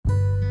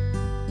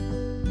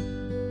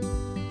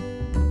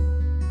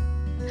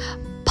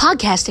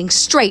Podcasting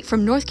straight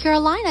from North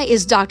Carolina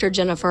is Dr.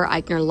 Jennifer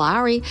Eichner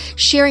Lowry,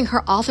 sharing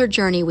her author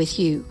journey with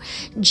you.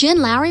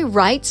 Jen Lowry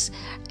Writes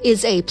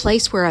is a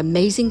place where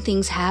amazing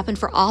things happen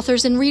for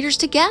authors and readers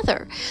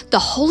together. The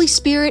Holy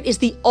Spirit is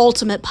the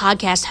ultimate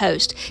podcast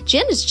host.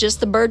 Jen is just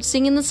the bird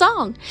singing the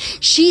song.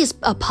 She is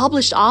a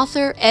published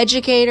author,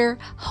 educator,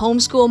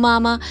 homeschool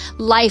mama,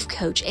 life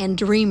coach, and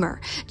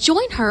dreamer.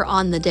 Join her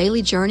on the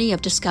daily journey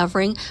of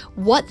discovering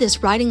what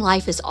this writing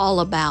life is all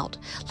about.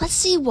 Let's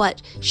see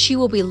what she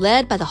will be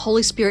led by the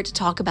Holy Spirit to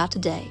talk about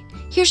today.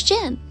 Here's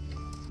Jen.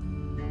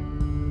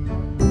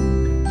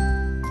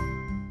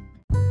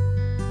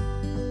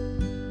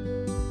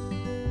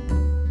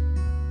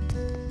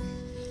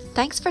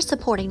 Thanks for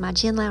supporting my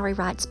Jen Lowry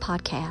Writes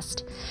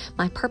podcast.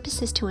 My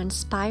purpose is to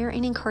inspire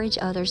and encourage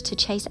others to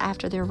chase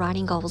after their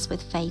writing goals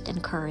with faith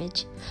and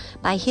courage.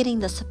 By hitting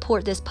the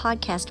support this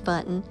podcast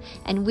button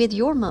and with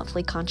your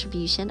monthly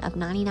contribution of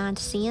 99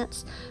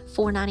 cents,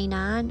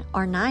 $4.99,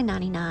 or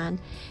 $9.99,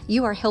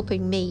 you are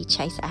helping me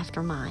chase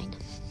after mine.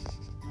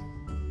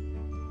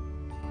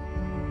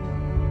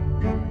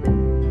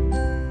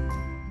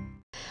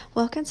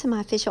 Welcome to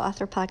my official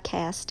author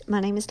podcast. My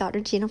name is Dr.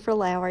 Jennifer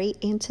Lowry,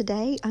 and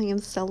today I am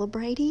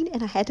celebrating,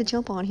 and I had to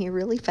jump on here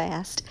really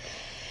fast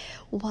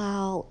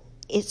while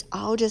it's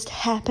all just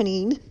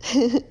happening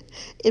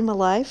in my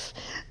life.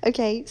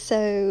 Okay,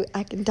 so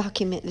I can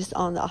document this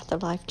on the author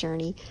life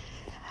journey.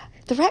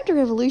 The Raptor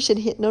Revolution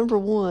hit number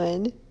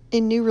 1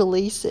 in new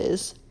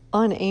releases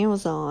on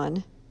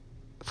Amazon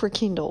for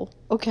Kindle.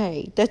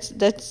 Okay, that's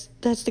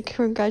the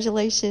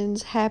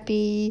congratulations,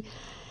 happy,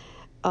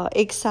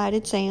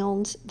 excited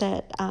sounds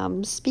that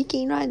I'm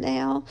speaking right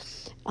now.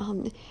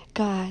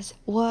 Guys,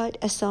 what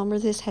a summer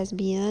this has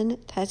been.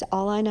 That's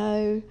all I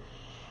know.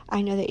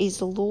 I know that it is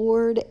the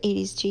Lord, it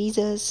is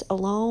Jesus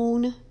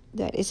alone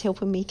that is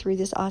helping me through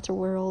this author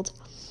world.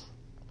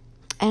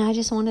 And I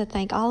just want to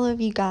thank all of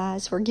you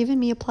guys for giving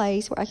me a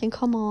place where I can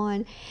come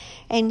on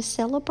and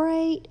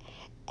celebrate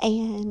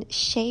and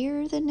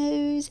share the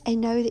news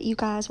and know that you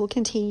guys will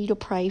continue to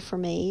pray for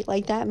me.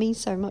 Like, that means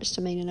so much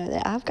to me to know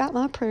that I've got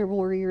my prayer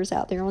warriors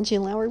out there on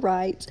Jen Lowry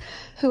Writes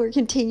who are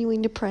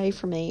continuing to pray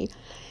for me.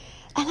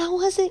 And I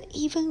wasn't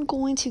even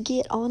going to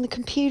get on the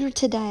computer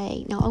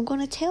today. Now, I'm going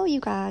to tell you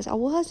guys, I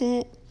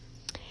wasn't.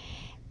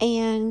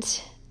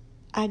 And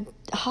I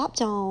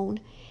hopped on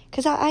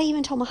because I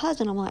even told my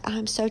husband, I'm like,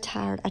 I'm so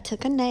tired. I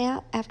took a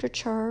nap after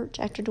church,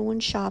 after doing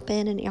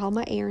shopping and all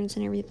my errands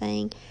and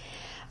everything.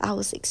 I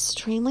was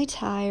extremely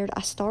tired. I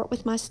start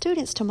with my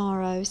students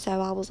tomorrow, so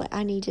I was like,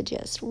 I need to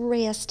just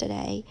rest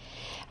today.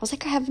 I was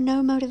like, I have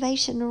no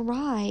motivation to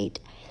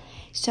write.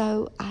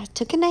 So I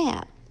took a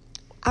nap.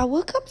 I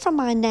woke up from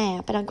my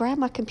nap and I grabbed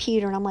my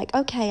computer and I'm like,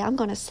 okay, I'm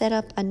going to set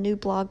up a new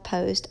blog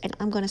post and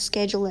I'm going to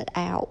schedule it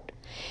out.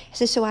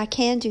 So I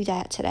can do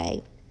that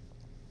today.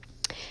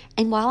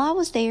 And while I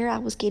was there, I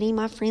was getting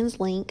my friends'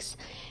 links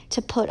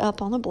to put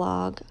up on the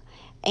blog.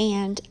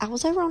 And I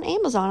was over on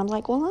Amazon. I'm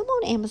like, well, I'm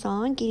on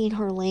Amazon getting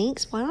her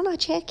links. Why don't I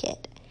check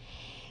it?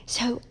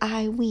 So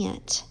I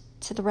went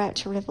to the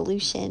Raptor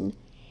Revolution,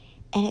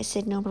 and it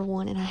said number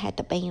 1, and I had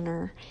the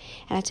banner.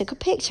 And I took a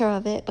picture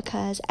of it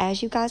because,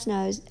 as you guys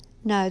know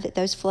that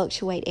those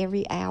fluctuate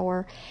every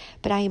hour.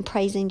 But I am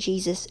praising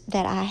Jesus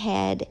that I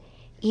had,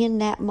 in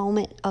that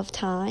moment of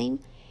time,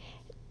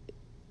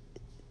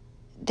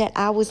 that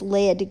I was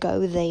led to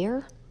go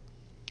there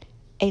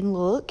and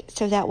look,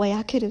 so that way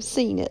I could have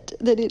seen it,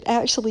 that it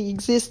actually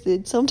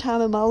existed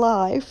sometime in my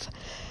life,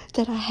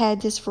 that I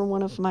had this for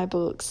one of my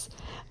books.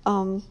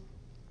 And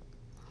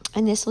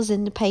this was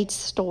in the Page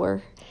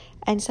store.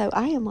 And so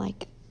I am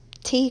like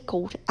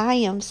tickled. I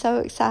am so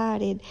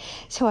excited.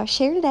 So I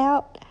shared it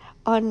out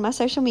on my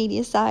social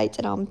media sites,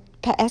 and I'm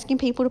asking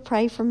people to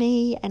pray for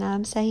me, and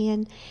I'm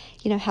saying,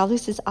 how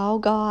this is all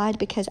God,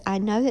 because I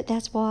know that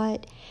that's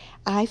what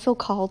I feel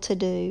called to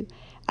do.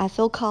 I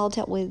feel called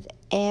to, with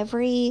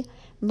every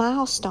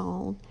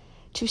milestone,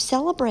 to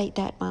celebrate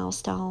that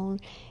milestone,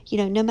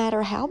 no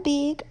matter how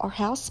big or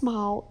how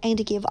small, and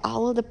to give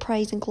all of the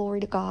praise and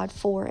glory to God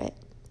for it.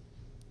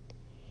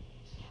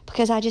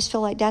 Because I just feel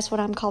like that's what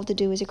I'm called to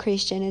do as a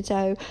Christian. And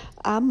so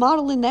I'm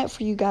modeling that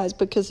for you guys,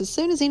 because as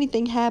soon as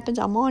anything happens,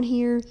 I'm on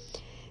here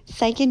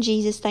thanking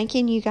Jesus,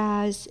 thanking you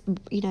guys,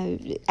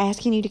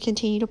 asking you to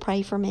continue to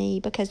pray for me,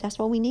 because that's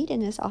what we need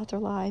in this author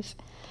life.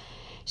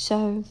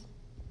 So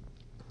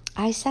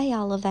I say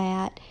all of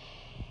that.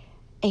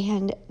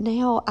 And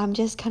now I'm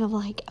just kind of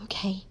like,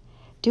 okay,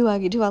 do I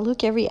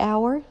look every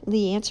hour?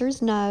 The answer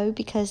is no,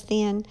 because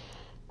then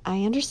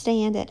I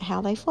understand that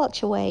how they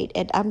fluctuate.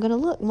 And I'm going to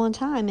look one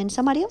time, and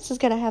somebody else is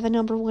going to have a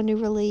number 1 new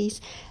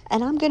release,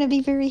 and I'm going to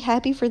be very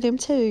happy for them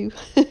too.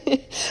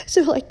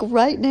 So like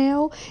right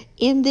now,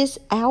 in this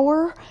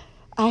hour,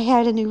 I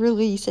had a new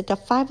release at the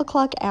 5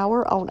 o'clock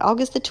hour on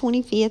August the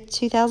 25th,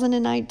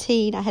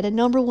 2019. I had a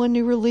number 1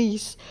 new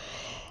release.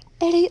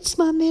 And it's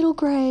my middle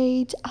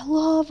grades. I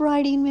love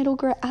writing middle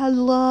grade. I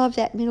love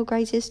that middle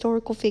grades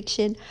historical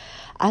fiction.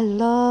 I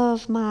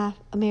love my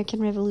American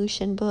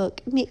Revolution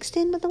book mixed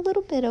in with a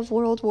little bit of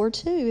World War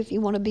II, if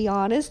you want to be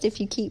honest, if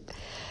you keep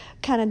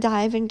kind of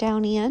diving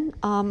down in.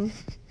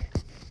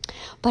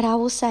 But I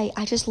will say,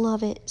 I just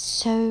love it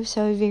so,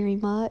 so very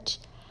much.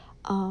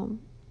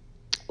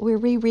 We're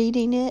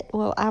rereading it.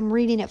 Well, I'm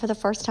reading it for the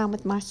first time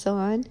with my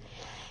son,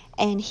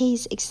 and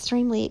he's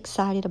extremely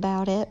excited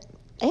about it.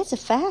 It's a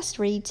fast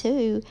read,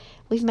 too.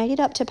 We've made it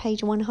up to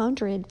page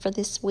 100 for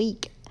this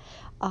week.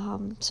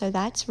 So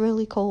that's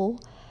really cool.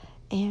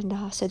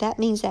 And so that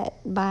means that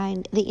by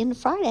the end of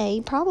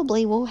Friday,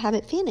 probably we'll have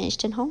it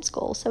finished in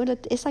homeschool. So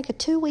it's like a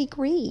 2-week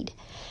read.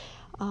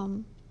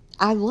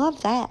 I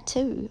love that,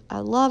 too. I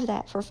love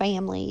that for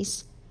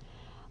families.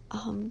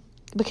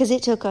 Because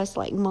it took us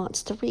like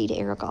months to read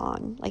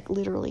Eragon. Like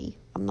literally,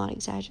 I'm not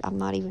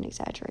even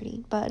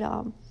exaggerating. But,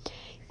 and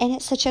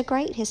it's such a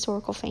great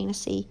historical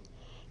fantasy.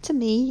 To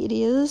me, it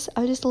is.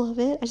 I just love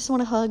it. I just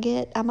want to hug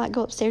it. I might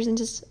go upstairs and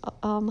just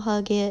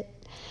hug it.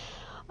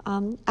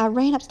 I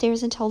ran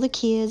upstairs and told the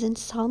kids, and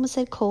Solomon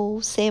said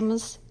cool. Sam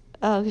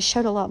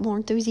showed a lot more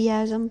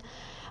enthusiasm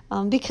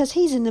because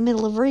he's in the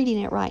middle of reading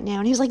it right now.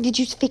 And he was like, did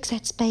you fix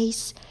that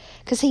space?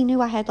 Because he knew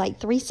I had like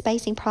 3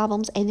 spacing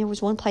problems, and there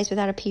was one place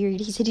without a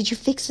period. He said, did you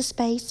fix the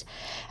space?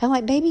 I'm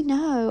like, baby,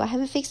 no, I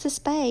haven't fixed the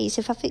space.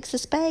 If I fix the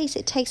space,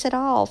 it takes it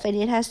off, and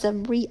it has to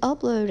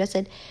re-upload. I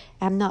said,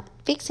 I'm not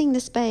fixing the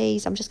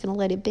space. I'm just going to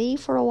let it be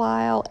for a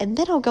while, and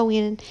then I'll go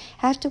in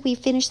after we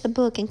finish the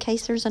book in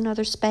case there's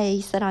another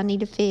space that I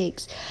need to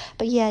fix.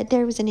 But yeah,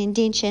 there was an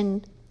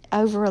indentation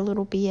over a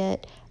little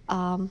bit,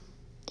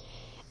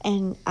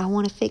 and I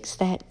want to fix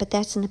that, but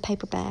that's in the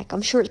paperback.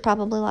 I'm sure it's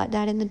probably like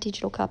that in the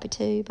digital copy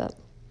too, but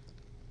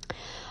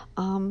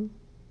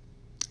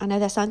I know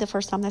that's not the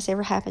first time that's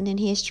ever happened in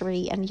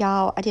history. And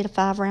y'all, I did a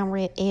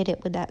 5-round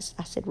edit with that.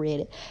 I said read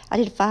it. I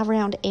did a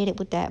 5-round edit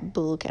with that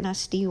book, and I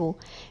still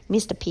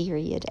missed a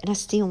period, and I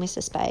still missed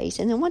a space.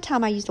 And then one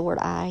time I used the word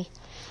I.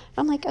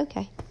 I'm like,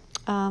 okay,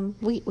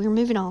 we're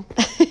moving on.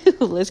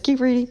 Let's keep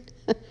reading.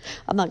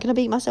 I'm not going to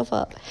beat myself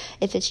up.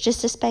 If it's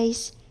just a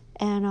space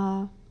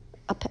and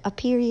a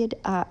period,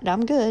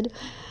 I'm good.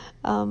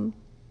 And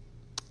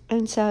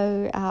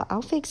so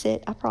I'll fix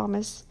it, I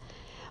promise.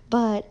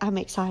 But I'm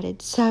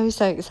excited, so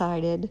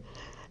excited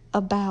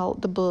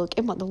about the book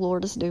and what the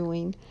Lord is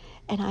doing.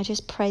 And I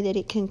just pray that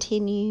it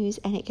continues,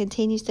 and it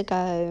continues to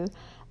go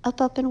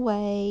up and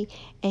away,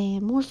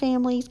 and more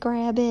families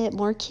grab it,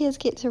 more kids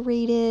get to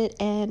read it,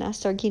 and I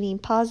start getting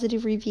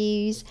positive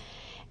reviews.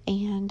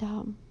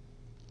 And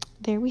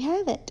there we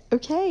have it.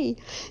 Okay,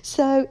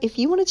 so if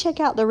you want to check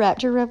out The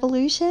Rapture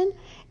Revolution,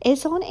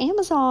 it's on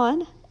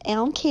Amazon and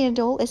on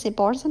Kindle. It's at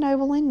Barnes &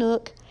 Noble and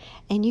Nook,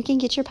 and you can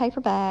get your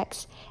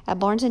paperbacks at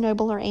Barnes &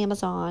 Noble or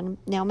Amazon.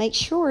 Now, make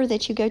sure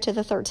that you go to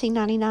the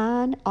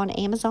 $13.99 on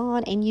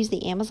Amazon and use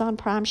the Amazon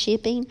Prime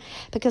shipping,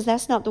 because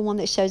that's not the one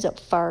that shows up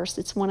first.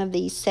 It's one of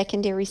these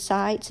secondary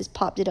sites. It's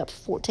popped it up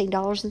for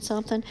 $14 and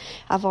something.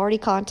 I've already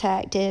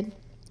contacted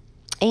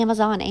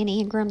Amazon and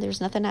Ingram.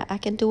 There's nothing I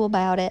can do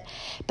about it,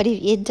 but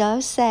it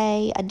does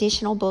say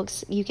additional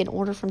books you can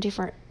order from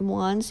different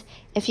ones.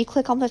 If you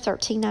click on the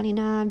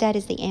 $13.99, that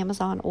is the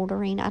Amazon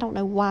ordering. I don't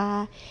know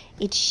why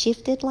it's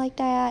shifted like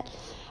that,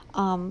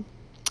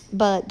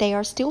 but they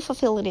are still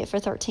fulfilling it for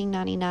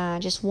 $13.99.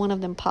 Just one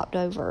of them popped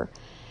over,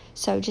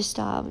 so just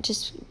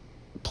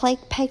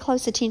pay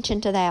close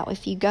attention to that.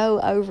 If you go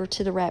over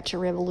to the Rapture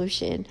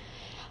Revolution,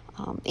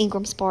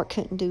 Ingram Spark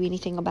couldn't do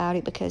anything about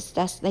it because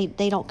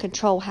they don't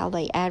control how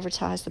they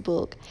advertise the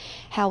book.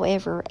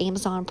 However,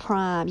 Amazon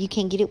Prime, you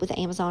can get it with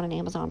Amazon and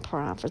Amazon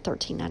Prime for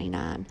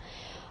 $13.99.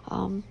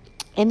 And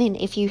then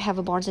if you have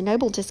a Barnes &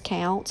 Noble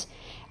discount,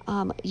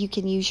 you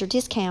can use your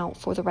discount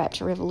for the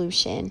Rapture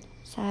Revolution.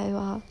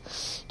 So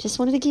just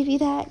wanted to give you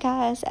that,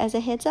 guys, as a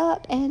heads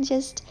up, and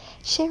just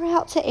share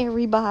out to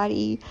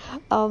everybody.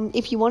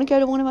 If you want to go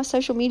to one of my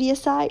social media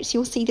sites,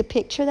 you'll see the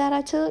picture that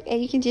I took,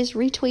 and you can just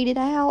retweet it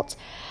out,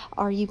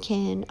 or you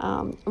can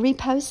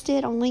repost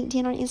it on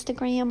LinkedIn or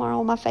Instagram or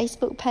on my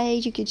Facebook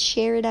page. You could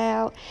share it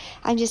out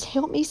and just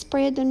help me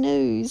spread the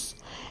news.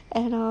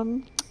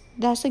 And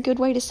that's a good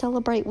way to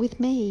celebrate with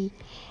me.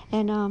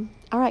 And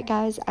all right,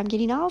 guys, I'm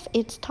getting off.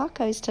 It's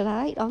tacos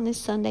tonight on this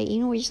Sunday. You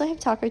know, we usually have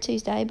Taco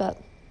Tuesday,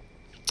 but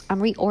I'm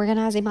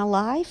reorganizing my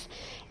life,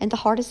 and the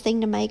hardest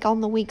thing to make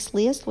on the week's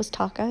list was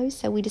tacos,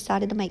 so we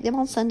decided to make them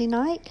on Sunday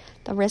night.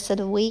 The rest of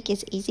the week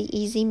is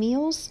easy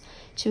meals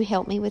to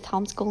help me with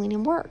homeschooling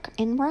and work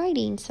and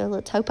writing. So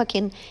let's hope I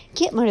can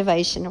get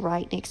motivation to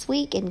write next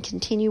week and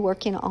continue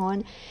working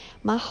on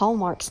my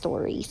Hallmark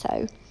story.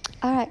 So,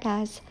 all right,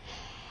 guys,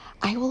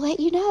 I will let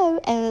you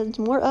know as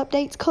more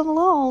updates come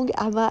along.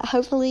 I might,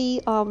 hopefully,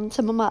 some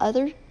of my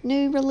other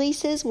new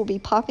releases will be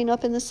popping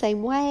up in the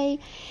same way,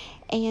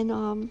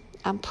 and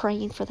I'm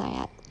praying for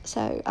that.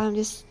 So I'm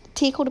just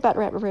tickled about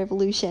Rapture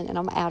Revolution, and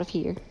I'm out of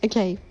here.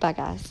 Okay, bye,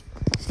 guys.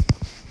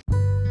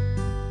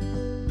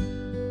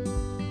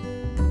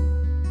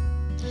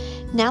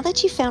 Now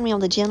that you've found me on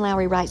the Jen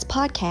Lowry Writes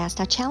podcast,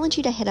 I challenge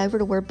you to head over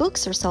to where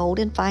books are sold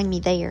and find me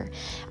there.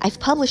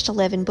 I've published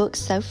 11 books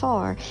so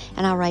far,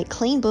 and I write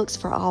clean books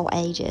for all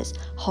ages.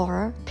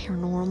 Horror,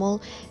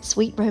 paranormal,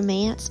 sweet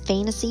romance,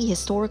 fantasy,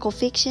 historical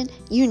fiction,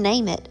 you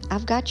name it.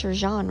 I've got your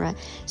genre.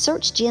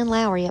 Search Jen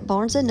Lowry at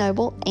Barnes &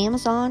 Noble,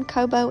 Amazon,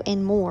 Kobo,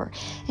 and more.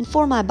 And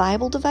for my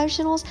Bible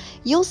devotionals,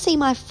 you'll see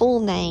my full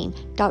name,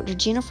 Dr.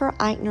 Jennifer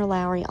Eichner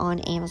Lowry,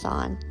 on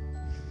Amazon.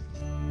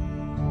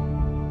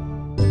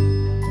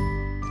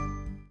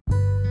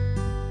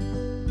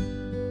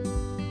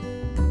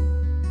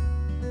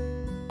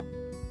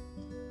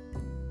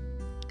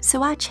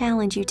 So I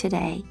challenge you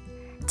today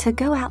to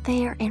go out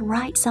there and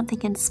write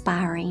something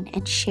inspiring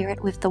and share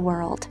it with the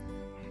world.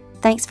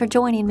 Thanks for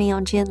joining me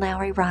on Jen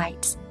Lowry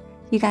Writes.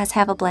 You guys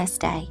have a blessed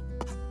day.